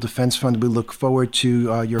Animal Legal Defense Fund. We look forward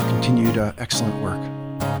to your continued excellent work.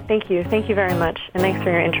 Thank you. Thank you very much, and thanks for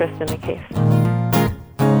your interest in the case.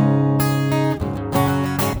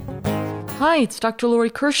 Hi, it's Dr. Lori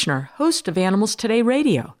Kirshner, host of Animals Today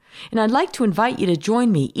Radio, and I'd like to invite you to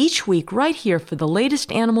join me each week right here for the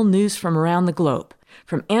latest animal news from around the globe.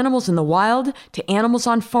 From animals in the wild to animals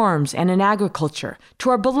on farms and in agriculture to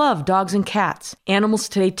our beloved dogs and cats, Animals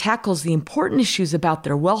Today tackles the important issues about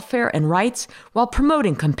their welfare and rights while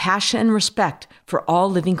promoting compassion and respect for all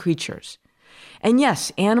living creatures. And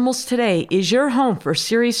yes, Animals Today is your home for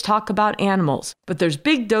serious talk about animals, but there's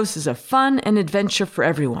big doses of fun and adventure for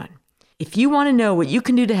everyone. If you want to know what you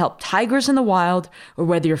can do to help tigers in the wild, or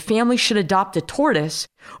whether your family should adopt a tortoise,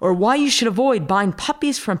 or why you should avoid buying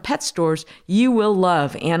puppies from pet stores, you will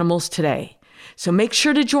love Animals Today. So make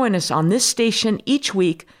sure to join us on this station each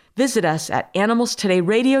week. Visit us at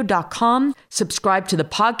animalstodayradio.com, subscribe to the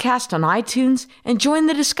podcast on iTunes, and join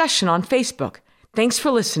the discussion on Facebook. Thanks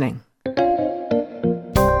for listening.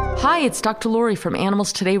 Hi, it's Dr. Lori from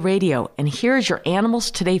Animals Today Radio, and here's your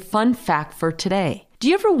Animals Today fun fact for today. Do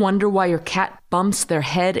you ever wonder why your cat bumps their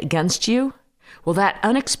head against you? Well, that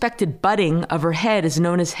unexpected butting of her head is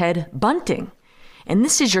known as head bunting. And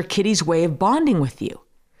this is your kitty's way of bonding with you.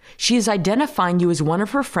 She is identifying you as one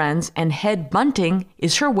of her friends, and head bunting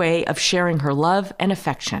is her way of sharing her love and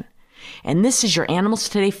affection. And this is your Animals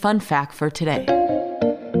Today fun fact for today.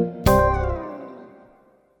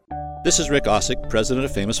 This is Rick Ossick, president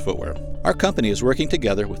of Famous Footwear. Our company is working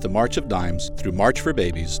together with the March of Dimes through March for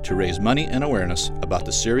Babies to raise money and awareness about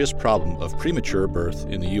the serious problem of premature birth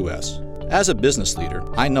in the U.S. As a business leader,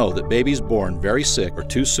 I know that babies born very sick or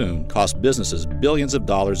too soon cost businesses billions of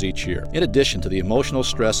dollars each year, in addition to the emotional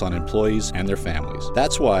stress on employees and their families.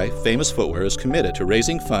 That's why Famous Footwear is committed to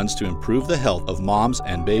raising funds to improve the health of moms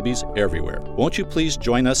and babies everywhere. Won't you please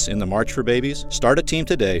join us in the March for Babies? Start a team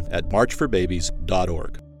today at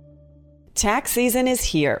marchforbabies.org. Tax season is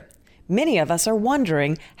here. Many of us are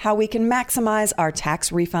wondering how we can maximize our tax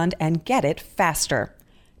refund and get it faster.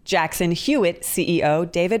 Jackson Hewitt CEO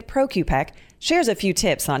David Prokupek shares a few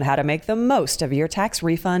tips on how to make the most of your tax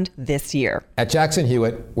refund this year. At Jackson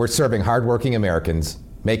Hewitt, we're serving hardworking Americans,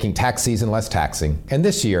 making tax season less taxing. And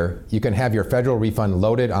this year, you can have your federal refund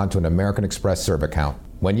loaded onto an American Express Serve account.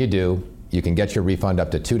 When you do, you can get your refund up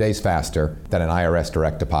to 2 days faster than an IRS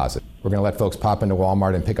direct deposit. We're going to let folks pop into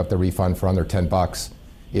Walmart and pick up the refund for under $10.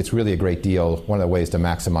 It's really a great deal. One of the ways to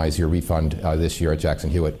maximize your refund this year at Jackson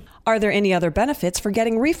Hewitt. Are there any other benefits for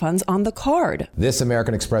getting refunds on the card? This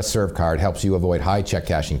American Express Serve card helps you avoid high check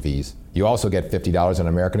cashing fees. You also get $50 on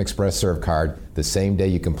American Express Serve card the same day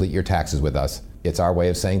you complete your taxes with us. It's our way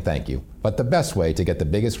of saying thank you. But the best way to get the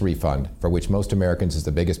biggest refund, for which most Americans is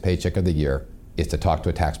the biggest paycheck of the year, is to talk to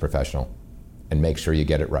a tax professional and make sure you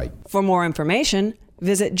get it right. For more information,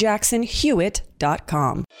 visit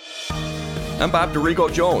jacksonhewitt.com. I'm Bob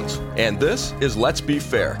Dorigo Jones, and this is Let's Be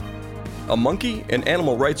Fair. A monkey and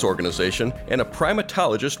animal rights organization and a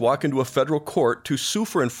primatologist walk into a federal court to sue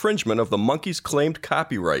for infringement of the monkey's claimed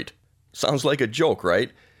copyright. Sounds like a joke,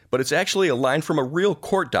 right? But it's actually a line from a real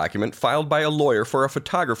court document filed by a lawyer for a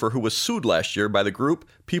photographer who was sued last year by the group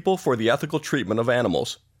People for the Ethical Treatment of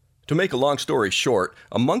Animals. To make a long story short,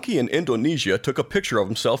 a monkey in Indonesia took a picture of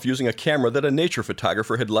himself using a camera that a nature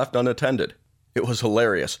photographer had left unattended. It was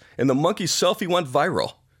hilarious, and the monkey's selfie went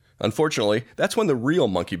viral. Unfortunately, that's when the real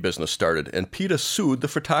monkey business started, and PETA sued the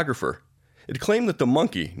photographer. It claimed that the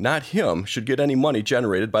monkey, not him, should get any money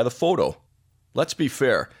generated by the photo. Let's be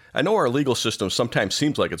fair. I know our legal system sometimes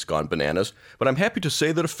seems like it's gone bananas, but I'm happy to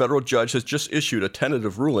say that a federal judge has just issued a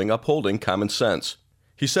tentative ruling upholding common sense.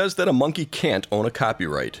 He says that a monkey can't own a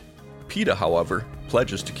copyright. PETA, however,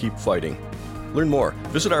 pledges to keep fighting. Learn more.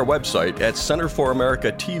 Visit our website at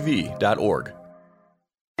centerforamericatv.org.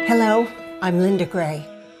 Hello, I'm Linda Gray,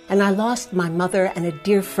 and I lost my mother and a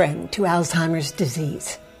dear friend to Alzheimer's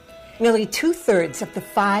disease. Nearly 2/3 of the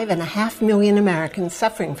 5.5 million Americans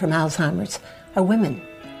suffering from Alzheimer's are women.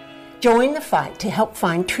 Join the fight to help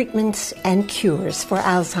find treatments and cures for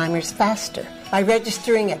Alzheimer's faster by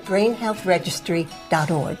registering at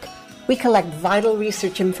brainhealthregistry.org. We collect vital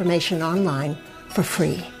research information online for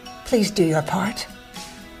free. Please do your part.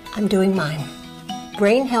 I'm doing mine.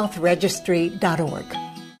 brainhealthregistry.org.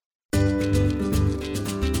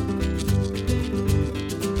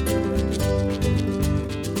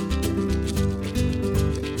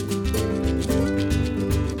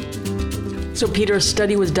 So, Peter, a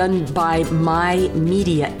study was done by My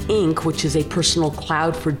Media, Inc., which is a personal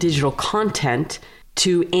cloud for digital content,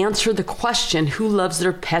 to answer the question, who loves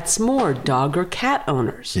their pets more, dog or cat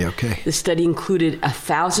owners? Yeah, okay. The study included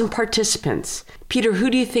 1,000 participants. Peter,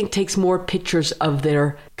 who do you think takes more pictures of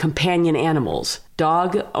their companion animals,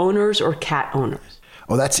 dog owners or cat owners?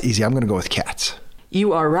 Oh, that's easy. I'm going to go with cats.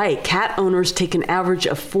 You are right. Cat owners take an average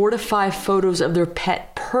of 4 to 5 photos of their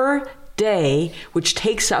pet per day, which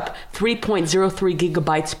takes up 3.03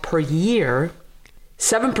 gigabytes per year.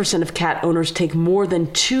 7% of cat owners take more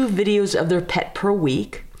than 2 videos of their pet per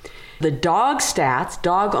week. The dog stats,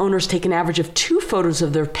 dog owners take an average of 2 photos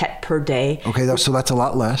of their pet per day. Okay, so that's a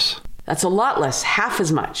lot less. That's a lot less, half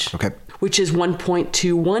as much. Okay. Which is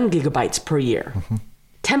 1.21 gigabytes per year.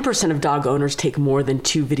 10% of dog owners take more than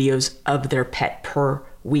 2 videos of their pet per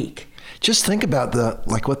week. Just think about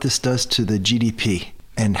what this does to the GDP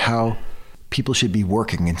and how people should be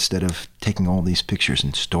working instead of taking all these pictures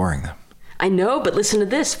and storing them. I know, but listen to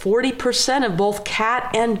this. 40% of both cat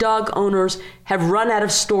and dog owners have run out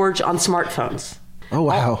of storage on smartphones. Oh,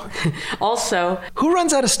 wow. Also, who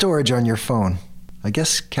runs out of storage on your phone? I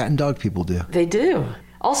guess cat and dog people do. They do.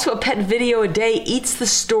 Also, a pet video a day eats the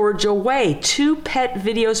storage away. 2 pet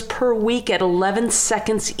videos per week at 11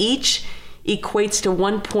 seconds each equates to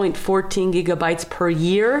 1.14 gigabytes per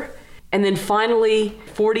year. And then finally,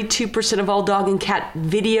 42% of all dog and cat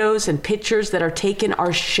videos and pictures that are taken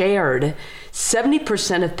are shared.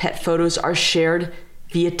 70% of pet photos are shared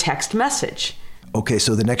via text message. Okay,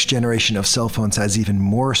 so the next generation of cell phones has even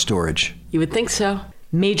more storage. You would think so.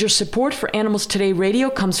 Major support for Animals Today Radio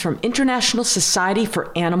comes from International Society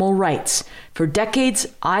for Animal Rights. For decades,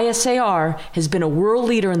 ISAR has been a world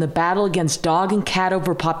leader in the battle against dog and cat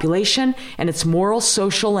overpopulation and its moral,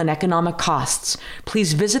 social, and economic costs.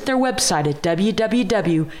 Please visit their website at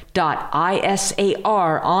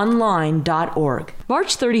www.isaronline.org.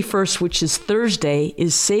 March 31st, which is Thursday,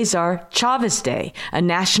 is Cesar Chavez Day, a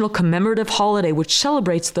national commemorative holiday which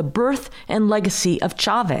celebrates the birth and legacy of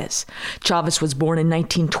Chavez. Chavez was born in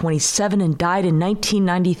 1927 and died in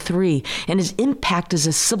 1993, and his impact as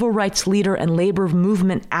a civil rights leader and labor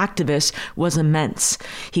movement activist was immense.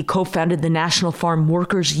 He co-founded the National Farm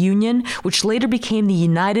Workers Union, which later became the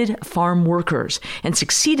United Farm Workers, and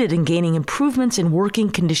succeeded in gaining improvements in working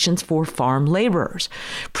conditions for farm laborers.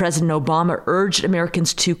 President Obama urged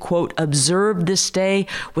Americans to, quote, observe this day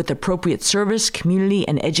with appropriate service, community,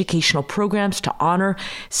 and educational programs to honor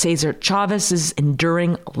Cesar Chavez's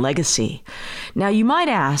enduring legacy. Now, you might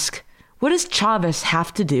ask, what does Chavez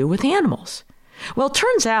have to do with animals? Well, it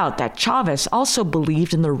turns out that Chavez also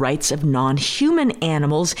believed in the rights of non-human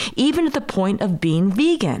animals, even to the point of being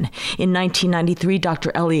vegan. In 1993,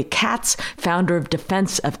 Dr. Elliot Katz, founder of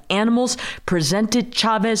Defense of Animals, presented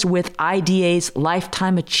Chavez with IDA's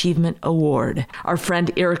Lifetime Achievement Award. Our friend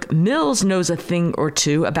Eric Mills knows a thing or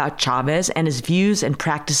two about Chavez and his views and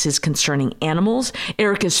practices concerning animals.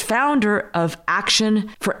 Eric is founder of Action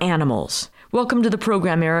for Animals. Welcome to the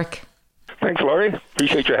program, Eric. Thanks, Laurie.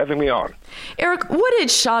 Appreciate you having me on. Eric, what did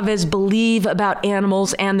Chavez believe about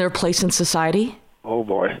animals and their place in society? Oh,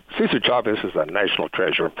 boy. Cesar Chavez is a national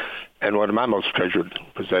treasure, and one of my most treasured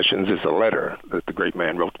possessions is a letter that the great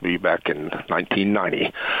man wrote to me back in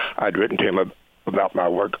 1990. I'd written to him about my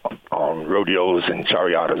work on rodeos and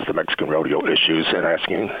charreadas, the Mexican rodeo issues, and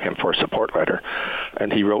asking him for a support letter.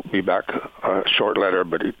 And he wrote me back a short letter,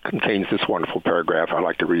 but it contains this wonderful paragraph I'd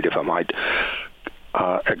like to read, if I might.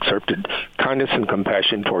 Excerpted, kindness and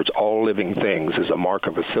compassion towards all living things is a mark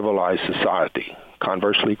of a civilized society.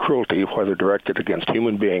 Conversely, cruelty, whether directed against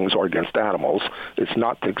human beings or against animals, is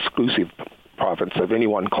not the exclusive province of any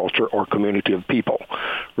one culture or community of people.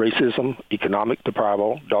 Racism, economic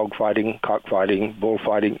deprival, dogfighting, cockfighting,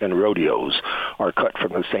 bullfighting, and rodeos are cut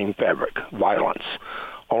from the same fabric, violence.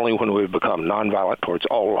 Only when we've become nonviolent towards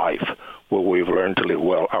all life will we have learned to live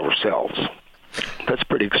well ourselves. That's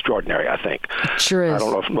pretty extraordinary, I think. It sure is. I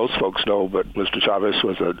don't know if most folks know, but Mr. Chavez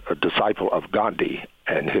was a disciple of Gandhi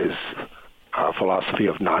and his philosophy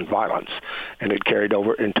of nonviolence, and it carried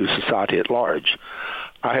over into society at large.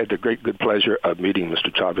 I had the great good pleasure of meeting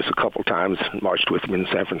Mr. Chavez a couple times, marched with him in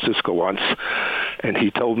San Francisco once, and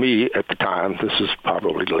he told me at the time, this was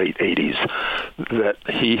probably late 80s, that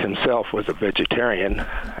he himself was a vegetarian,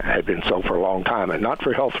 had been so for a long time, and not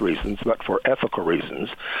for health reasons, but for ethical reasons,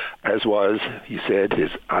 as was, he said,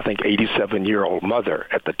 his, I think, 87-year-old mother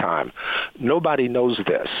at the time. Nobody knows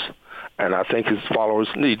this, and I think his followers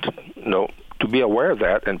need to be aware of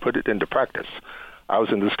that and put it into practice. I was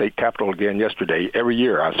in the state capitol again yesterday. Every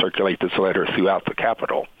year I circulate this letter throughout the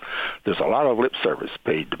Capitol. There's a lot of lip service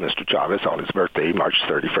paid to Mr. Chavez on his birthday, March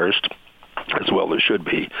 31st, as well there should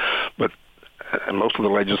be. But most of the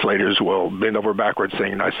legislators will bend over backwards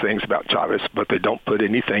saying nice things about Chavez, but they don't put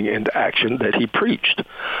anything into action that he preached.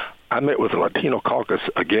 I met with the Latino caucus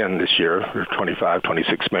again this year, there are 25,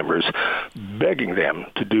 26 members, begging them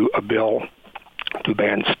to do a bill to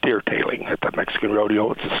ban steer tailing at the Mexican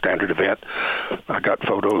rodeo. It's a standard event. I got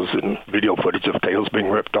photos and video footage of tails being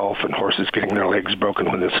ripped off and horses getting their legs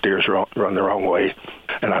broken when the steers run the wrong way.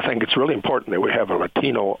 And I think it's really important that we have a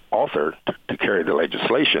Latino author to carry the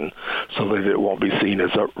legislation so that it won't be seen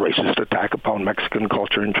as a racist attack upon Mexican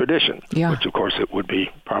culture and tradition, which, of course, it would be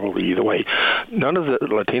probably either way. None of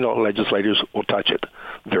the Latino legislators will touch it.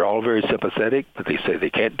 They're all very sympathetic, but they say they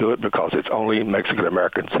can't do it because it's only Mexican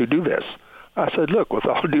Americans who do this. I said, look, with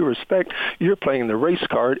all due respect, you're playing the race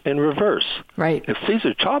card in reverse. Right. If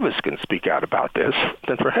Cesar Chavez can speak out about this,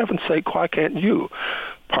 then for heaven's sake, why can't you?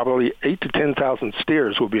 Probably 8,000 to 10,000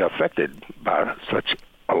 steers will be affected by such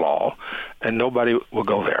a law, and nobody will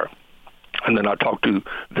go there. And then I talked to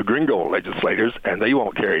the gringo legislators, and they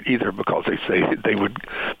won't carry it either because they say they would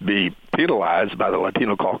be penalized by the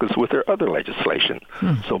Latino caucus with their other legislation.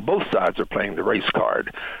 So both sides are playing the race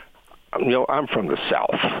card. You know, I'm from the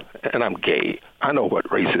South, and I'm gay. I know what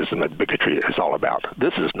racism and bigotry is all about.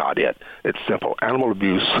 This is not it. It's simple animal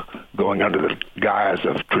abuse going under the guise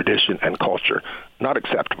of tradition and culture. Not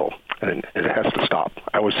acceptable, and it has to stop.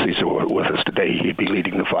 I wish Cesar were with us today. He'd be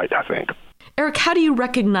leading the fight, I think. Eric, how do you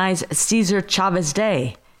recognize Cesar Chavez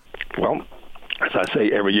Day? Well, as I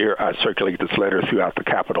say, every year I circulate this letter throughout the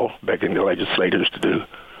Capitol, begging the legislators to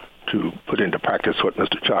put into practice what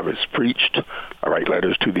Mr. Chavez preached. I write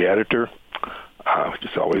letters to the editor, which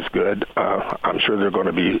is always good. I'm sure there are going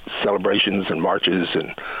to be celebrations and marches,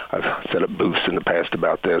 and I've set up booths in the past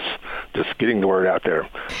about this, just getting the word out there.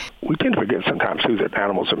 We tend to forget sometimes, too, that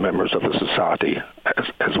animals are members of the society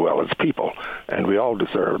as well as people, and we all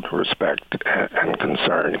deserve respect and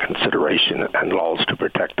concern, consideration, and laws to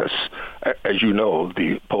protect us. As you know,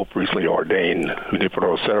 the Pope recently ordained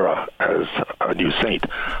Junipero Serra as a new saint.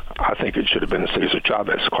 I think it should have been Cesar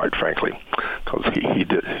Chavez, quite frankly, because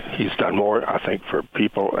he's done more, I think, for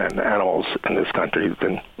people and animals in this country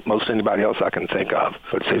than most anybody else I can think of.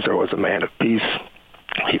 But Cesar was a man of peace.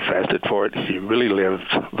 He fasted for it. He really lived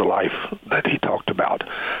the life that he talked about,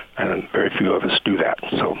 and very few of us do that.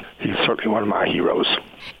 So he's certainly one of my heroes.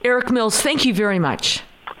 Eric Mills, thank you very much.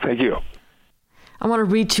 Thank you. I want to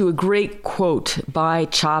read you a great quote by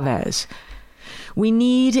Chavez. We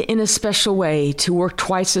need, in a special way, to work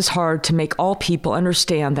twice as hard to make all people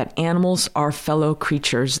understand that animals are fellow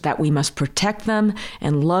creatures, that we must protect them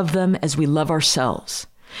and love them as we love ourselves.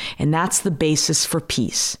 And that's the basis for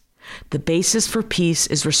peace. The basis for peace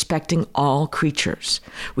is respecting all creatures.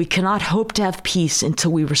 We cannot hope to have peace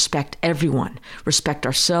until we respect everyone, respect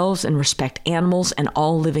ourselves, and respect animals and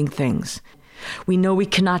all living things. We know we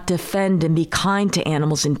cannot defend and be kind to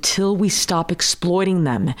animals until we stop exploiting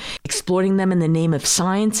them in the name of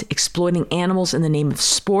science, exploiting animals in the name of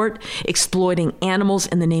sport, exploiting animals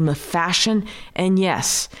in the name of fashion, and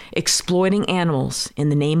yes, exploiting animals in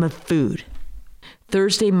the name of food.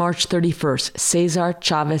 Thursday, March 31st, Cesar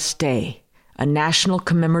Chavez Day, a national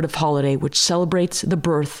commemorative holiday which celebrates the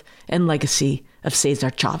birth and legacy of Cesar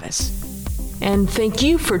Chavez. And thank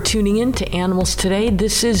you for tuning in to Animals Today.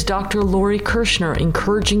 This is Dr. Lori Kirshner,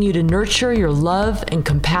 encouraging you to nurture your love and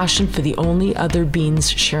compassion for the only other beings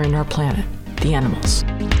sharing our planet, the animals.